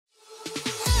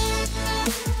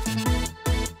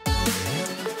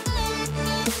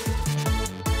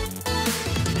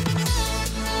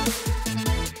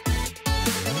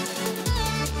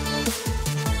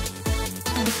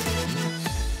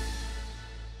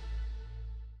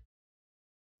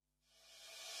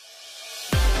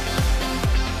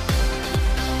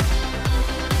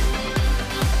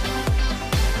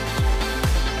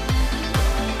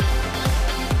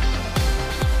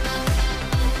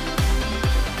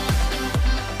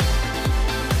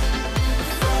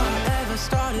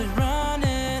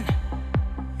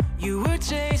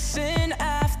Chasing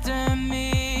after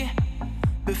me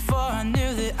before I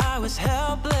knew that I was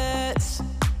helpless.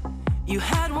 You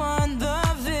had won the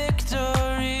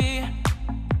victory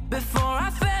before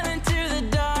I fell into the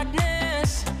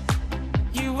darkness.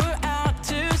 You were out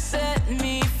to set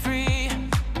me free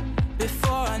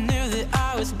before I knew that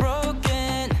I was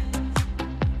broken.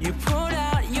 You poured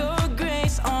out your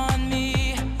grace on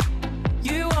me.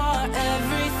 You are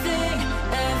everything,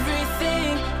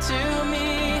 everything to me.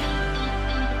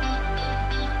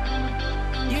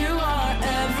 You are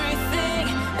everything,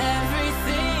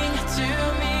 everything to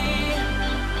me.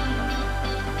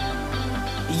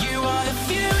 You are the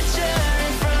future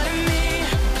in front of me.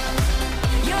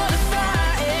 You're the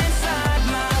fire inside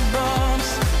my bones.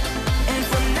 And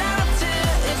from now till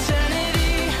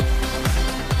eternity,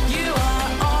 you are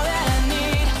all that I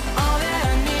need, all that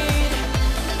I need.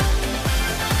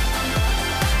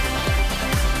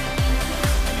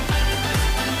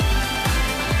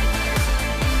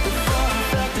 Before I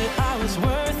felt that I was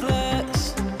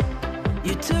worthless,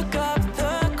 you took up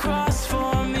the cross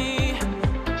for me.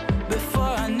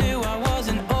 Before I knew I was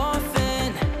an orphan,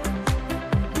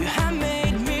 you have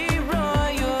made me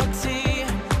royalty.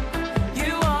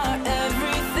 You are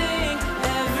everything,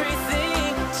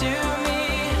 everything to me.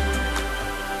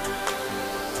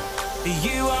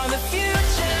 You are the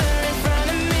future in front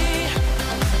of me.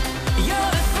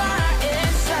 You're the fire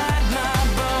inside my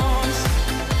bones.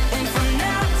 And from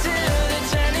now till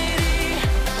eternity,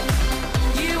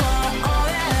 you are all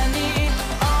that I need,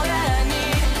 all that I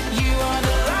need. You are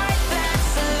the light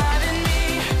that's alive in me.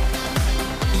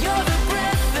 You're the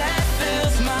breath that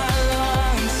fills my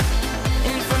lungs.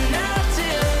 And from now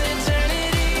till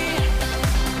eternity,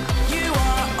 you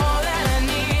are all that I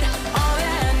need, all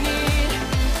that I need.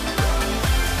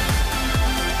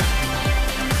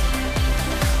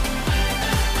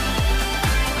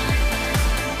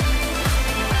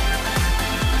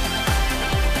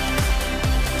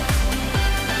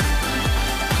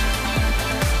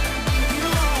 You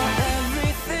are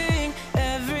everything,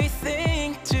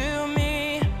 everything to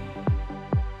me.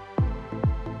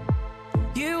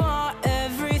 You are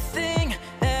everything,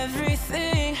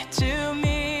 everything to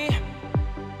me.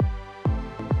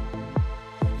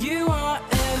 You are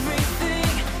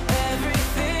everything,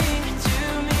 everything to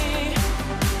me.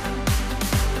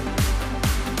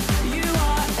 You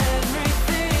are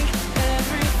everything,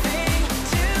 everything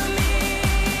to me.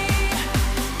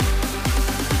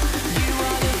 You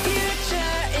are the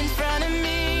future in front of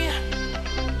me.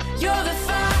 You're the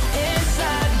fire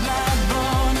inside my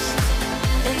bones.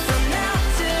 And from now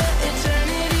till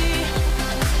eternity,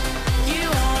 you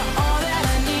are all that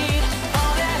I need,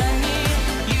 all that I need.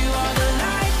 You are the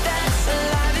light that's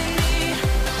alive in me.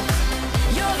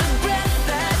 You're the breath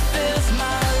that fills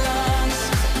my lungs.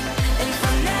 And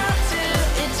from now till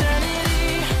eternity,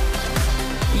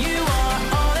 you are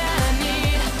all that I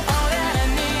need, all that I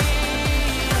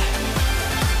need.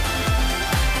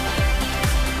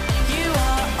 You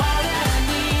are all that I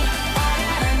need, all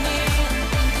that I need.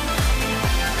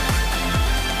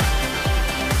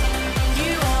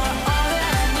 You are all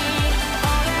that I need,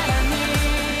 all that I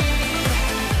need.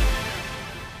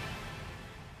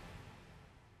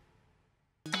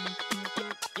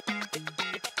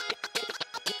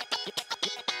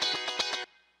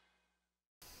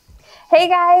 Hey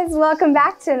guys, welcome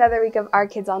back to another week of Our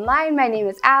Kids Online. My name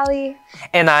is Allie,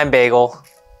 And I'm Bagel.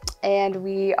 and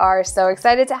we are so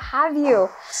excited to have you.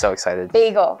 So excited.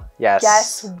 Bagel, Yes.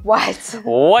 guess what?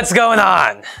 What's going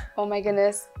on? Oh my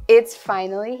goodness, it's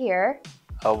finally here.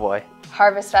 Oh boy.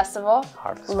 Harvest Festival.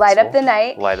 Harvest Light up Festival. the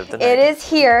night. Light up the night. It is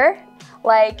here.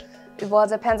 Like, well, it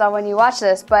depends on when you watch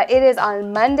this, but it is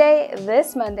on Monday,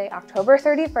 this Monday, October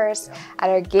 31st, at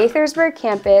our Gaithersburg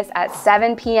campus at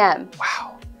 7 p.m.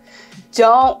 Wow.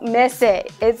 Don't miss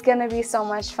it. It's gonna be so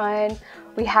much fun.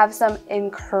 We have some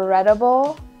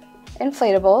incredible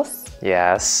inflatables.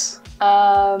 Yes.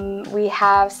 We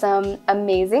have some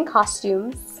amazing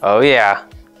costumes, Oh yeah.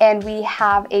 and we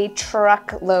have a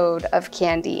truckload of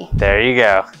candy. There you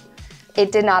go.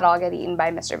 It did not all get eaten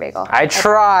by Mr. Bagel. I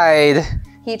tried.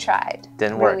 He tried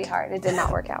Didn't really work. hard. It did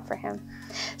not work out for him.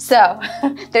 So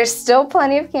there's still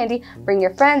plenty of candy. Bring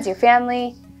your friends, your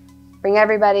family, bring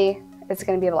everybody. It's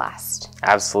going to be a blast.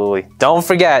 Absolutely. Don't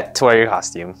forget to wear your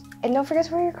costume. And don't forget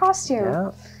to wear your costume.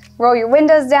 Yeah. Roll your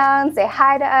windows down. Say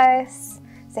hi to us.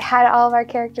 Say hi to all of our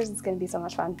characters. It's going to be so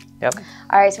much fun. Yep.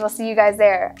 All right, so we'll see you guys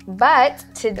there. But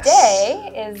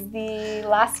today is the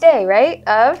last day, right,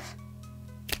 of...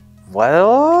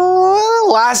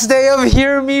 Well, last day of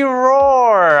Hear Me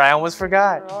Roar. I almost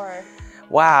forgot. Roar.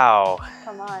 Wow.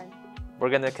 Come on. We're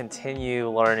going to continue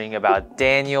learning about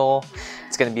Daniel.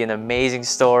 It's going to be an amazing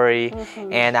story.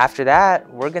 And after that,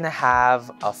 we're going to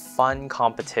have a fun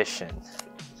competition.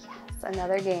 It's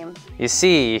another game. You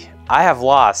see, I have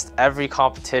lost every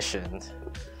competition.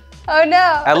 Oh,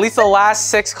 no. At least the last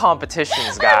 6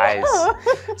 competitions, guys.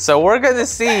 So we're going to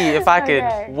see if I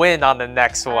Okay. could win on the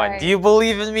next one. right. Do you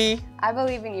believe in me? I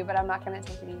believe in you, but I'm not going to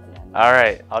take it easy on you. All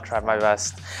right, I'll try my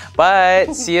best.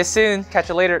 But see you soon. Catch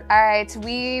you later. All right,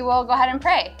 we will go ahead and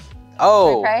pray. Should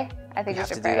Oh, we pray? I think we we have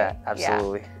should to pray. do that. Yeah.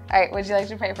 Absolutely. All right, would you like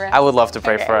to pray for us? I would love to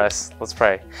pray for Okay. us. Let's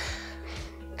pray.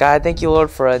 God, thank you,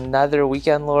 Lord, for another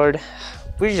weekend, Lord.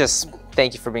 We just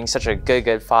thank you for being such a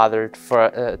good Father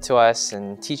to us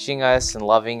and teaching us and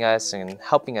loving us and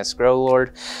helping us grow,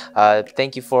 Lord.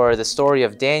 Thank you for the story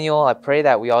of Daniel. I pray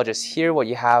that we all just hear what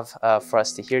you have for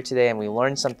us to hear today and we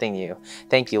learn something new.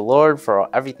 Thank you, Lord, for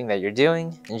everything that you're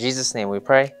doing. In Jesus' name we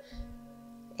pray.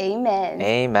 Amen.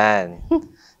 Amen.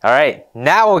 All right,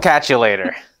 now we'll catch you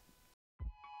later.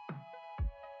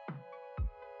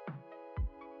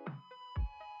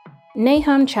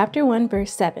 Nahum chapter 1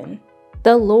 verse 7.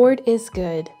 The Lord is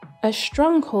good, a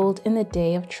stronghold in the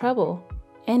day of trouble,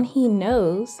 and he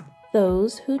knows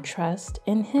those who trust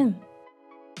in him.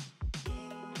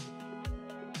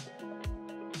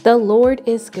 The Lord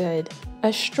is good,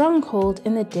 a stronghold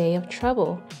in the day of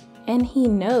trouble, and he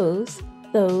knows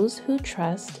those who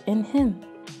trust in him.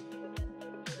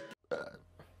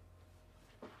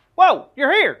 Whoa,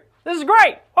 you're here. This is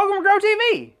great. Welcome to Grow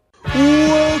TV.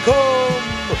 Welcome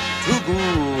to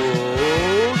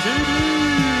Grow TV,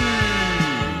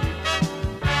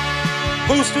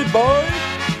 hosted by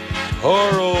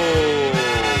Carl,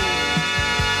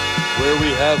 where we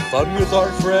have fun with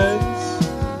our friends,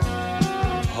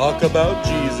 talk about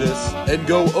Jesus, and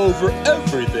go over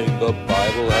everything the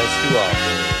Bible has to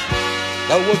offer.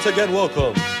 Now once again,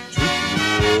 welcome to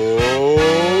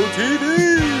Grow TV.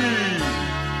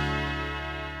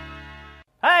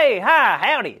 Hey, hi,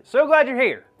 howdy. So glad you're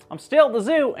here. I'm still at the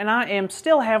zoo and I am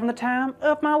still having the time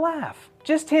of my life.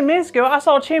 Just 10 minutes ago, I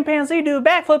saw a chimpanzee do a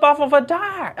backflip off of a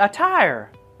tire. A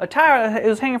tire that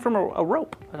was hanging from a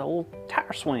rope, a little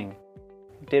tire swing.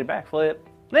 Did a backflip.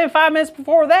 Then 5 minutes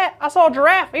before that, I saw a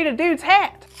giraffe eat a dude's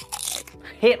hat.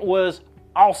 It was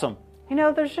awesome. You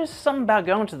know, there's just something about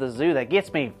going to the zoo that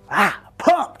gets me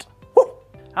pumped. Woo!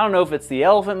 I don't know if it's the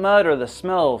elephant mud or the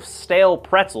smell of stale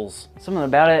pretzels. Something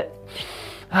about it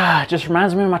just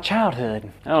reminds me of my childhood.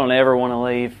 I don't ever want to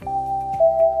leave.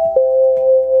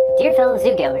 Dear fellow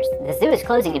zoogoers, the zoo is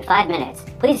closing in 5 minutes.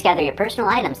 Please gather your personal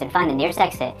items and find the nearest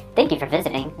exit. Thank you for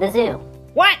visiting the zoo.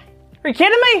 What? Are you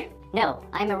kidding me? No,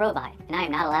 I'm a robot, and I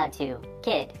am not allowed to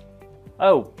kid.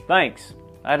 Oh, thanks.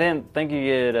 I didn't think you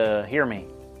could hear me.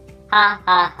 Ha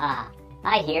ha ha.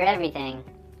 I hear everything.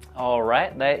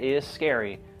 Alright, that is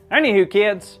scary. Anywho,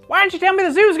 kids, why didn't you tell me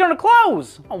the zoo is gonna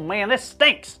close? Oh man, this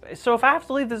stinks. So if I have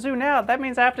to leave the zoo now, that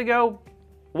means I have to go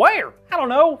where? I don't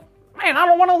know. Man, I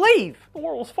don't want to leave. The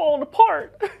world's falling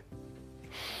apart.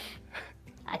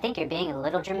 I think you're being a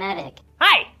little dramatic.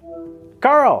 Hey!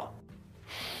 Carl!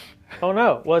 Oh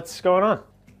no, what's going on?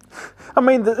 I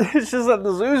mean, it's just that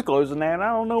the zoo's closing now and I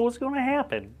don't know what's gonna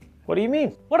happen. What do you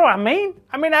mean? What do I mean?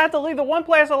 I mean, I have to leave the one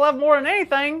place I love more than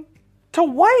anything. To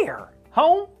where?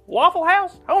 Home? Waffle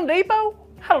House? Home Depot?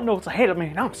 I don't know what's ahead of me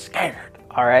and I'm scared.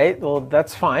 Alright, well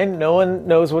that's fine. No one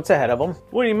knows what's ahead of them.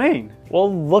 What do you mean?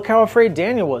 Well, look how afraid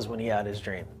Daniel was when he had his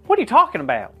dream. What are you talking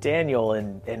about? Daniel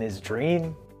and his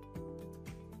dream.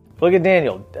 Look at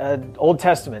Daniel, Old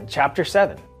Testament, chapter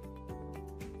 7.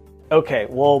 Okay,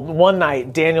 well, one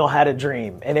night Daniel had a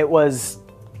dream and it was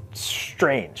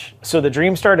strange. So the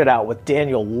dream started out with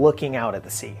Daniel looking out at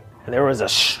the sea. And there was a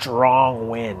strong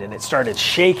wind and it started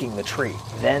shaking the tree.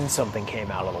 Then something came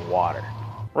out of the water.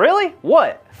 Really?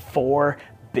 What? 4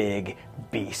 big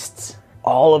beasts.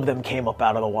 All of them came up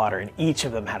out of the water and each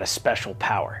of them had a special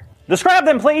power. Describe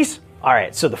them, please. All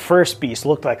right, so the first beast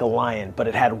looked like a lion, but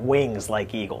it had wings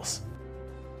like eagles.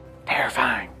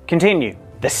 Terrifying. Continue.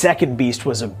 The second beast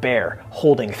was a bear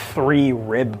holding 3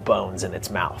 rib bones in its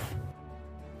mouth.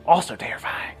 Also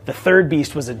terrifying. The third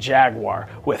beast was a jaguar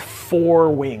with 4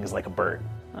 wings like a bird.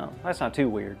 Oh, that's not too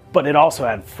weird. but it also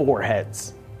had 4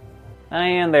 heads.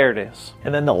 And there it is.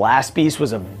 And then the last beast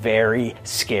was a very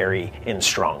scary and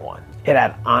strong one. It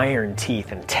had iron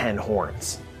teeth and 10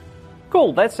 horns.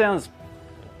 Cool, that sounds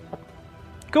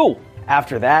cool.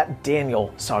 After that,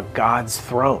 Daniel saw God's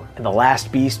throne, and the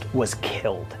last beast was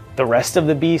killed. The rest of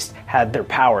the beasts had their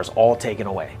powers all taken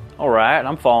away. All right,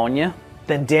 I'm following you.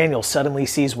 Then Daniel suddenly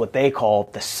sees what they call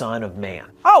the Son of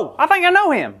Man. Oh, I think I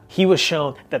know him. He was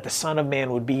shown that the Son of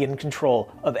Man would be in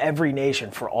control of every nation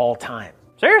for all time.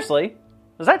 Seriously?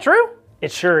 Is that true?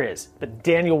 It sure is, but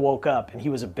Daniel woke up and he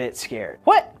was a bit scared.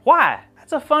 What? Why?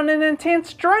 That's a fun and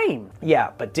intense dream.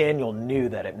 Yeah, but Daniel knew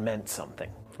that it meant something.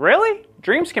 Really?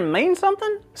 Dreams can mean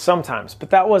something? Sometimes,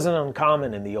 but that wasn't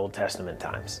uncommon in the Old Testament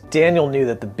times. Daniel knew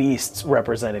that the beasts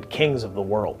represented kings of the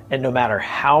world, and no matter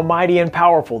how mighty and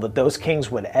powerful that those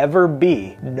kings would ever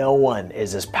be, no one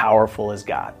is as powerful as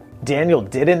God. Daniel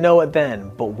didn't know it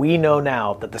then, but we know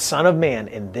now that the Son of Man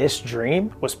in this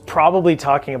dream was probably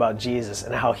talking about Jesus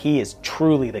and how he is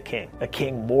truly the king, a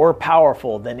king more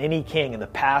powerful than any king in the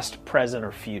past, present,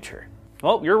 or future.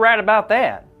 Well, you're right about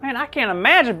that. Man, I can't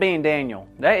imagine being Daniel.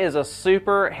 That is a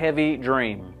super heavy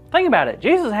dream. Think about it.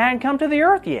 Jesus hadn't come to the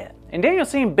earth yet. And Daniel's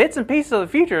seen bits and pieces of the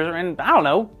future, and I don't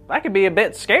know, that could be a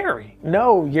bit scary.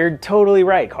 No, you're totally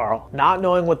right, Carl. Not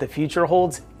knowing what the future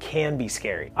holds can be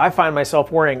scary. I find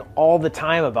myself worrying all the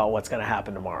time about what's going to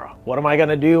happen tomorrow. What am I going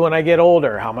to do when I get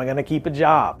older? How am I going to keep a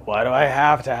job? Why do I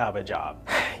have to have a job?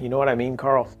 You know what I mean,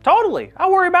 Carl? Totally. I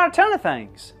worry about a ton of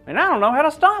things, and I don't know how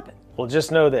to stop it. Well,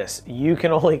 just know this. You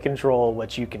can only control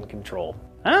what you can control.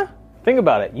 Huh? Think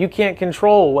about it. You can't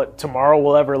control what tomorrow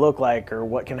will ever look like or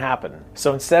what can happen.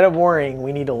 So instead of worrying,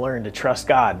 we need to learn to trust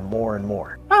God more and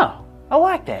more. Oh, I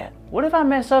like that. What if I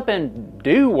mess up and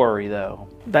do worry, though?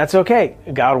 That's okay.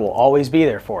 God will always be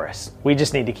there for us. We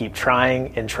just need to keep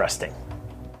trying and trusting.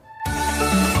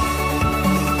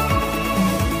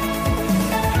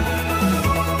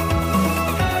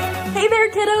 Hey there,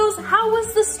 kiddos! How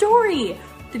was the story?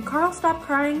 Did Carl stop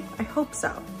crying? I hope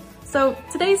so. So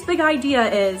today's big idea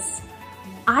is,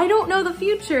 I don't know the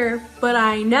future, but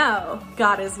I know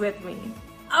God is with me.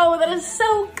 Oh, that is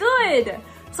so good!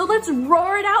 So let's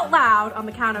roar it out loud on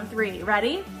the count of 3.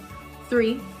 Ready?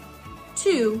 3,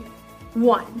 2,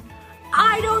 1.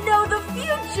 I don't know the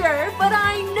future, but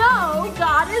I know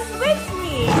God is with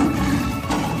me.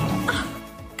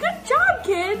 Good job,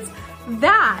 kids!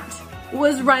 That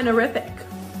was rhinorific.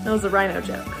 That was a rhino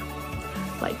joke.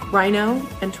 Like rhino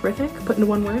and terrific put into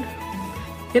one word.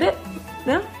 Get it?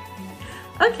 No?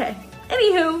 Okay.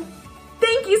 Anywho,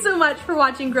 thank you so much for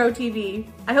watching Grow TV.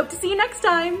 I hope to see you next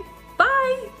time.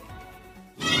 Bye!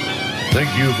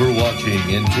 Thank you for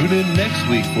watching, and tune in next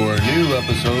week for a new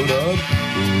episode of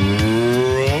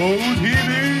Grow TV.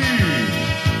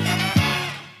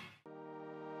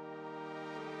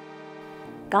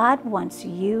 God wants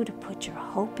you to put your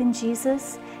hope in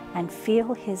Jesus and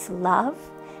feel His love,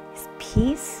 His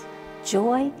peace,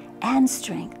 joy, and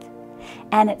strength.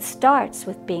 And it starts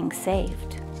with being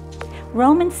saved.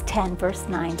 Romans 10 verse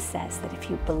 9 says that if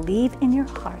you believe in your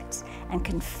hearts and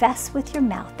confess with your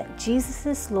mouth that Jesus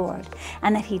is Lord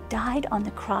and that He died on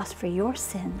the cross for your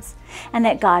sins and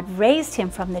that God raised Him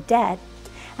from the dead,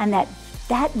 and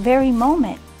that very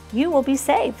moment you will be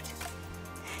saved.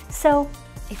 So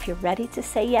if you're ready to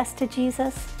say yes to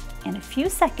Jesus, in a few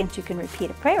seconds you can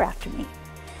repeat a prayer after me.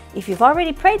 If you've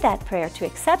already prayed that prayer to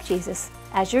accept Jesus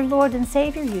as your Lord and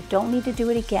Savior, you don't need to do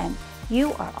it again.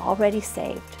 You are already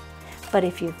saved. But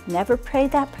if you've never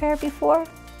prayed that prayer before,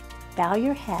 bow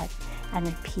your head and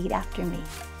repeat after me.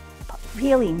 But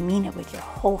really mean it with your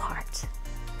whole heart.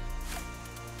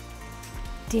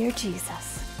 Dear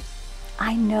Jesus,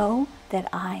 I know that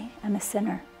I am a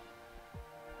sinner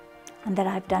and that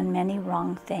I've done many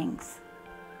wrong things.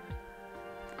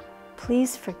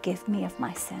 Please forgive me of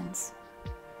my sins.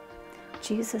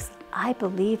 Jesus, I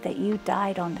believe that you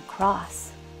died on the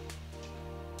cross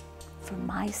for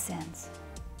my sins,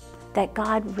 that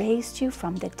God raised you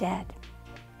from the dead,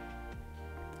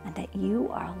 and that you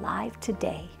are alive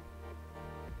today.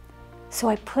 So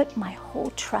I put my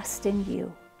whole trust in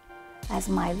you as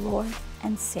my Lord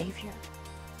and Savior.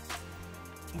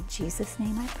 In Jesus'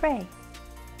 name I pray.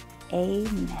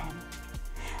 Amen.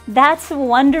 That's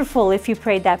wonderful if you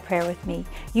prayed that prayer with me.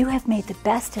 You have made the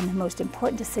best and the most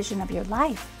important decision of your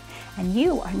life. And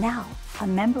you are now a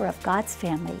member of God's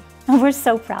family. And we're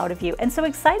so proud of you and so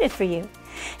excited for you.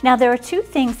 Now, there are 2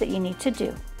 things that you need to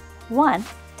do. 1,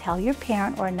 tell your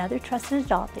parent or another trusted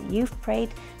adult that you've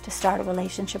prayed to start a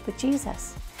relationship with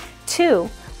Jesus. 2,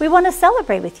 we want to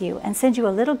celebrate with you and send you a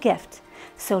little gift.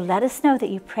 So let us know that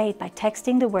you prayed by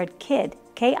texting the word KID,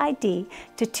 KID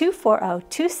to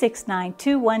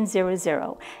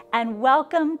 240-269-2100. And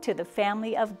welcome to the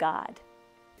family of God.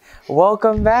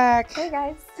 Welcome back. Hey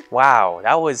guys. Wow,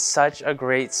 that was such a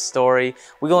great story.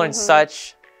 We learned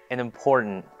such an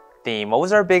important theme. What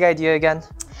was our big idea again?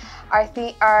 Our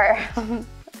big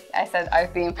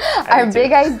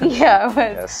idea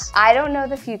was, I don't know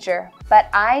the future, but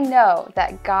I know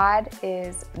that God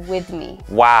is with me.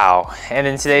 Wow. And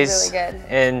in today's, really good.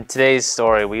 in today's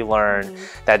story, we learned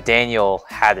that Daniel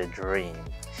had a dream.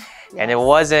 And it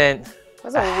wasn't It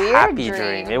was a weird happy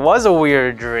dream. It was a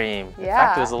weird dream. In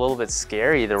fact, it was a little bit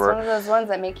scary. There it's were one of those ones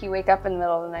that make you wake up in the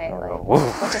middle of the night, like,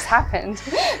 what just happened?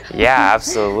 Yeah,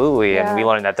 absolutely. And we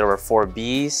learned that there were 4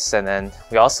 beasts, and then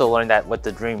we also learned that what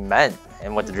the dream meant.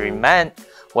 And what the dream meant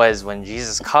was when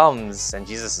Jesus comes, and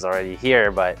Jesus is already here,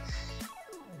 but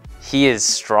he is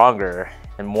stronger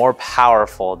and more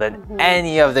powerful than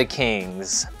any of the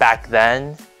kings back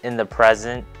then, in the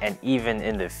present, and even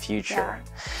in the future.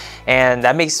 And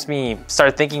that makes me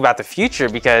start thinking about the future,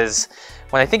 because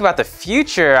when I think about the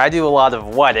future, I do a lot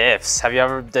of what ifs. Have you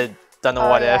ever done a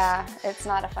what if? Yeah, it's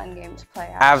not a fun game to play.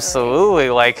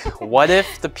 Absolutely. Like, what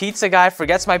if the pizza guy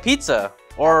forgets my pizza?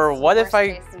 Or what if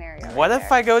I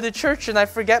go to church and I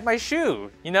forget my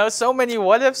shoe? You know, so many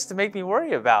what ifs to make me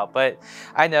worry about. But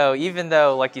I know, even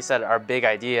though, like you said, our big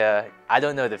idea, I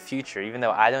don't know the future. Even though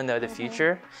I don't know the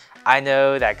future, I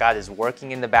know that God is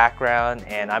working in the background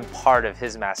and I'm part of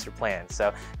his master plan.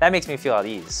 So that makes me feel at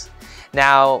ease.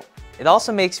 Now, it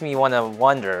also makes me want to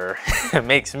wonder,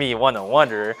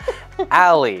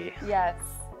 Allie. Yes.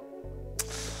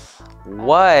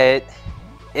 What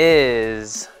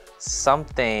is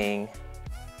something,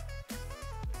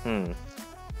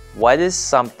 what is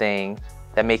something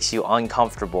that makes you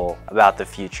uncomfortable about the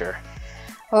future?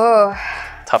 Oh,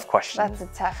 tough question. That's a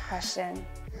tough question.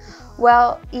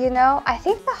 Well, you know, I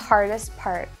think the hardest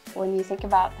part when you think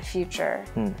about the future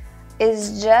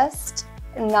is just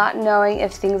not knowing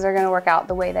if things are going to work out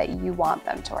the way that you want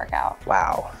them to work out.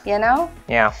 Wow. You know?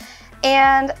 Yeah.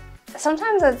 And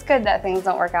sometimes it's good that things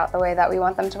don't work out the way that we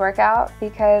want them to work out,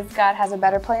 because God has a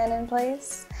better plan in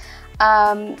place.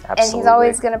 And he's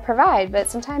always going to provide. But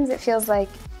sometimes it feels like,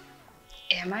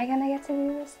 am I going to get to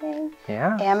do this thing?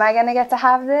 Yeah. Am I going to get to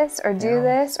have this or do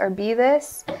this or be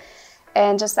this?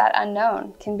 And just that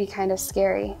unknown can be kind of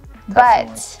scary.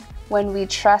 Definitely. But when we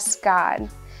trust God,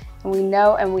 and we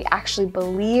know and we actually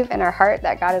believe in our heart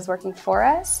that God is working for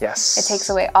us, it takes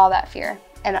away all that fear.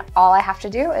 And all I have to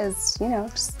do is, you know,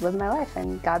 just live my life,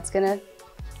 and God's gonna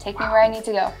take me where I need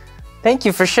to go. Thank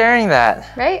you for sharing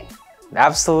that. Right?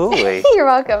 Absolutely. You're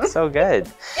welcome. So good.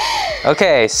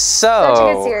 Okay, so. Such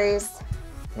a good series.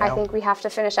 I think we have to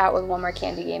finish out with one more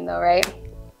candy game though, right?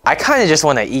 I kind of just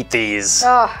want to eat these.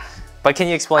 Oh. But can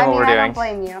you explain what we're doing? I don't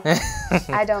blame you.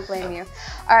 I don't blame you.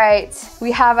 All right,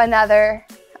 we have another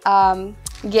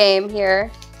game here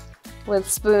with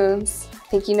spoons. I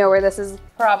think you know where this is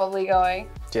probably going.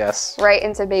 Yes. Right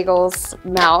into Bagel's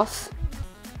mouth.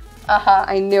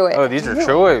 I knew it. Oh, these are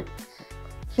chewy.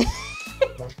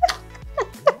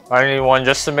 I need one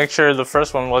just to make sure the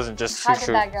first one wasn't just too chewy. How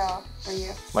did that go for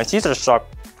you? My teeth are stuck.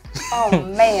 Oh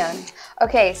man.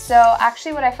 Okay, so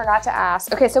actually what I forgot to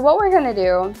ask. Okay, so what we're gonna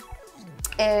do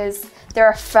is there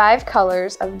are 5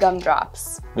 colors of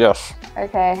gumdrops. Yes.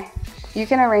 Okay. You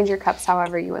can arrange your cups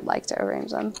however you would like to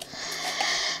arrange them.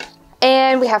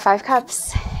 And we have 5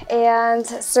 cups. And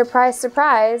surprise,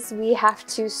 surprise, we have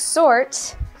to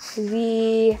sort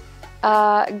the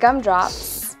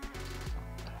gumdrops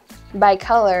by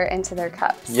color into their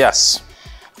cups. Yes.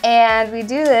 And we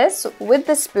do this with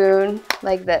the spoon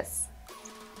like this.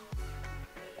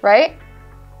 Right?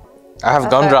 I have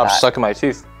gumdrops stuck in my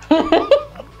teeth.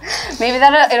 Maybe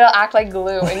it'll act like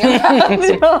glue in your mouth.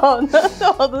 No,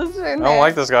 the spoon. I don't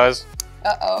like this, guys.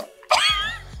 Uh-oh.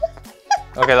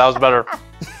 Okay, that was better.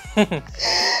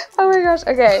 Oh my gosh,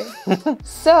 okay.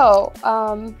 So,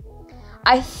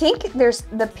 I think there's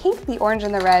the pink, the orange,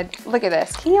 and the red. Look at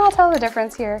this. Can you all tell the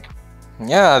difference here?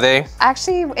 Yeah, they.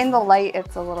 Actually, in the light,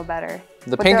 it's a little better.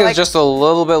 The pink is like, just a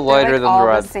little bit lighter than the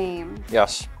red. All the same.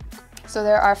 Yes. So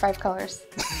there are 5 colors.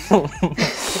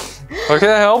 I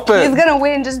can't help it. He's gonna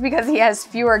win just because he has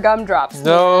fewer gumdrops.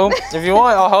 No, if you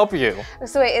want, I'll help you.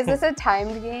 So wait, is this a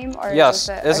timed game or? Yes,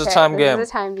 it's a timed game. It's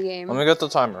a timed game. Let me get the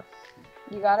timer.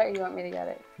 You got it, or you want me to get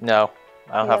it? No,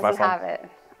 I don't have my phone. He doesn't have it.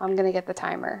 I'm gonna get the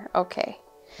timer. Okay.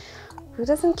 Who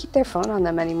doesn't keep their phone on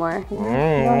them anymore?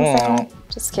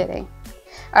 Just kidding.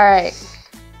 All right.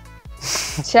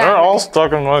 They're all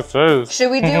stuck in my face.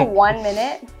 Should we do 1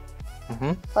 minute?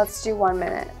 Let's do 1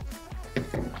 minute.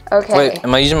 Okay. Wait,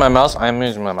 am I using my mouse? I am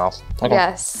using my mouse. Okay.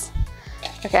 Yes.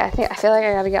 Okay, I feel like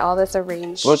I gotta get all this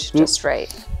arranged just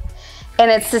right. And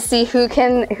it's to see who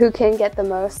can get the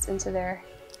most into their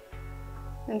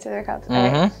cups. All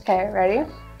right. Okay, ready?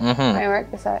 Let me work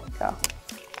this out. Go.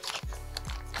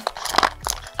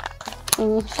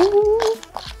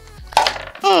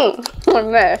 I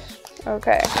missed.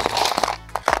 Okay.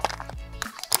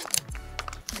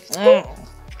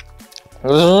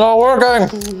 This is not working.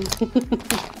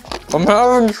 I'm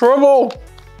having trouble.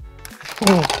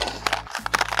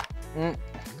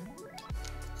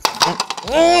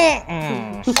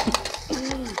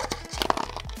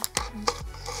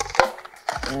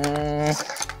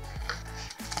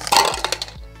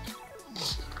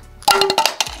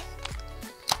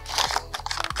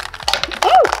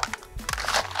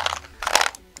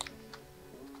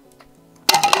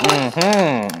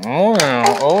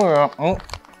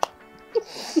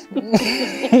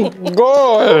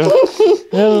 Guys, this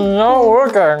is not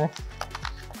working.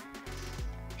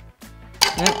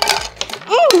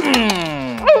 I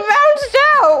bounced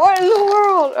out! What in the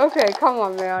world? Okay, come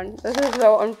on, man. This is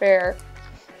so unfair.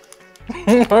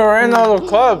 I ran out of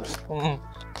cups. Oh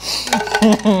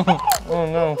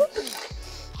no.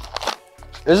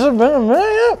 Has it been a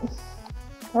minute yet?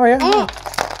 Oh yeah.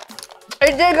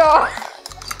 It did go.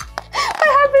 What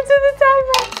happened to the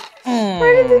timer?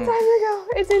 Where did the timer go?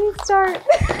 It didn't start.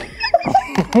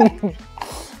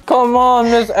 Come on,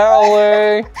 Miss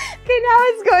Allie. Okay, now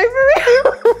it's going for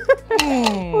me.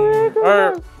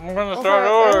 Alright, I'm gonna start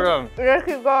over again. Let's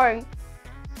keep going.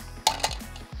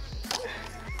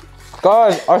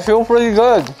 Guys, I feel pretty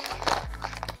good.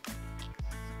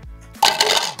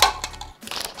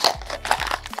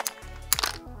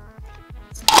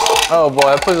 Oh boy,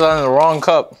 I put that in the wrong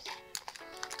cup.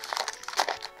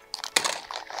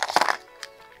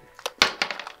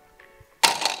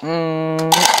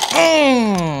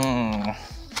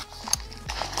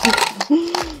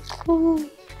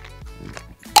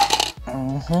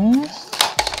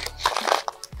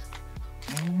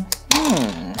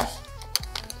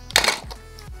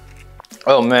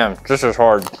 Oh man, this is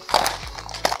hard.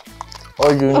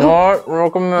 I do not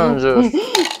recommend this,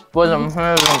 but I'm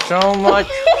having so much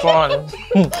fun. What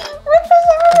is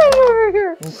happening over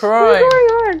here? I'm trying. What's going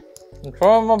on? I'm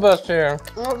trying my best here.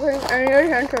 I'm not paying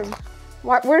any attention.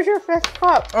 Where's your fifth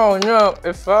cup? Oh no,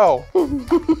 it fell.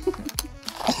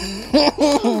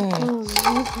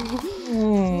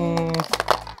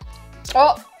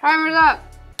 Oh, timer's up.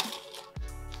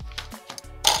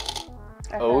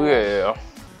 Oh yeah.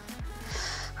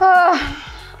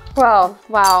 Well,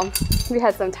 wow. We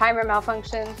had some timer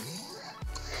malfunction.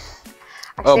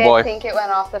 Actually, Oh boy. I think it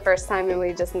went off the first time and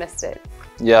we just missed it.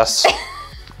 Yes.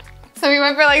 So we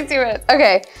went for like 2 minutes.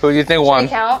 Okay. Who do you think Should won? we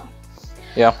count?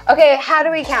 Yeah. Okay, how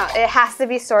do we count? It has to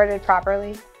be sorted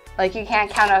properly. Like you can't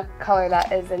count a color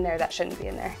that is in there that shouldn't be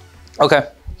in there. Okay.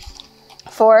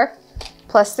 4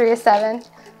 plus 3 is 7,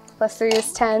 plus 3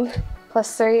 is 10,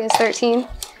 plus 3 is 13,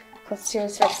 plus 2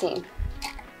 is 15.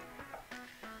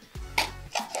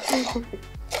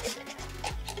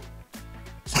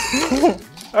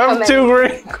 I have 2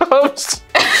 green cups.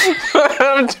 I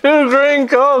have 2 green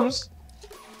cups.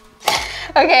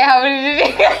 Okay, how many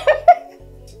did you get?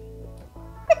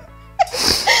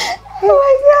 Oh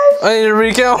my gosh. I need to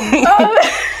recount.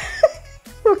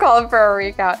 We'll call it for a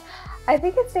recount. I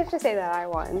think it's safe to say that I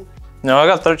won. No, I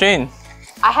got 13.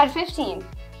 I had 15.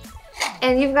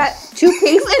 And you've got 2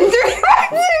 pinks and 3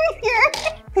 reds in here.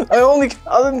 I only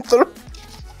counted 3.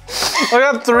 I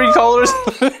got 3 colors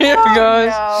here,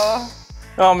 guys. No.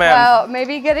 Oh man. Well,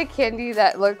 maybe get a candy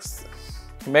that looks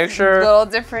Make a sure. little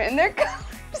different in their colors.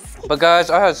 But guys,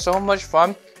 I had so much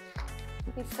fun.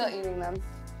 He's still eating them.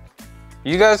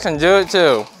 You guys can do it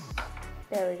too.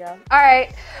 There we go. All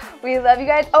right. We love you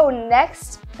guys. Oh,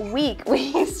 next week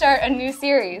we start a new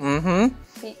series.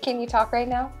 Can you talk right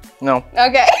now? No.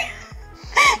 Okay.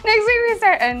 Next week we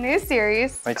start a new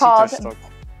series My teeth called are stuck.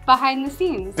 Behind the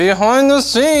Scenes. Behind the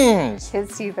scenes.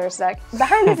 His teeth are stuck.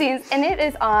 Behind the Scenes, and it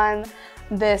is on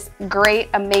this great,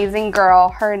 amazing girl.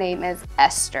 Her name is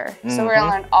Esther. So we're gonna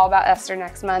learn all about Esther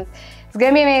next month. It's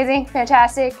gonna be amazing,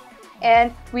 fantastic,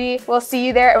 and we will see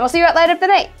you there, and we'll see you at Light Up the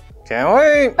Night. Can't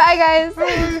wait. Bye, guys.